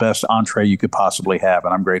cover is the best entree you could possibly have.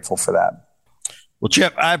 And I'm grateful for that. Well,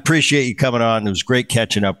 Chip, I appreciate you coming on. It was great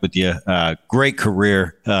catching up with you. Great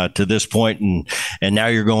career to this point, and now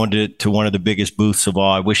you're going to one of the biggest booths of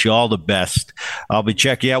all. I wish you all the best. I'll be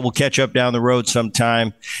checking you out. We'll catch up down the road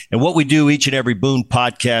sometime. And what we do each and every Boone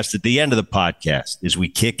podcast, at the end of the podcast, is we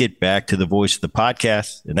kick it back to the voice of the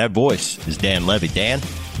podcast, and that voice is Dan Levy. Dan?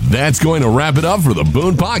 That's going to wrap it up for the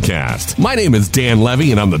Boone Podcast. My name is Dan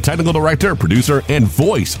Levy, and I'm the technical director, producer, and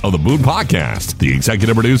voice of the Boone Podcast. The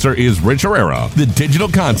executive producer is Rich Herrera. The digital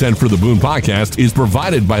content for the Boone Podcast is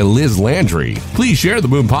provided by Liz Landry. Please share the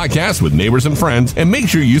Boone Podcast with neighbors and friends, and make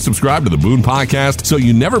sure you subscribe to the Boone Podcast so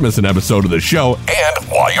you never miss an episode of the show. And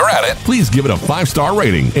while you're at it, please give it a 5-star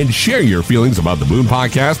rating and share your feelings about the Boone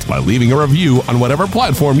Podcast by leaving a review on whatever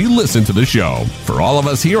platform you listen to the show. For all of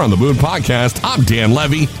us here on the Boone Podcast, I'm Dan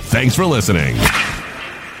Levy. Thanks for listening.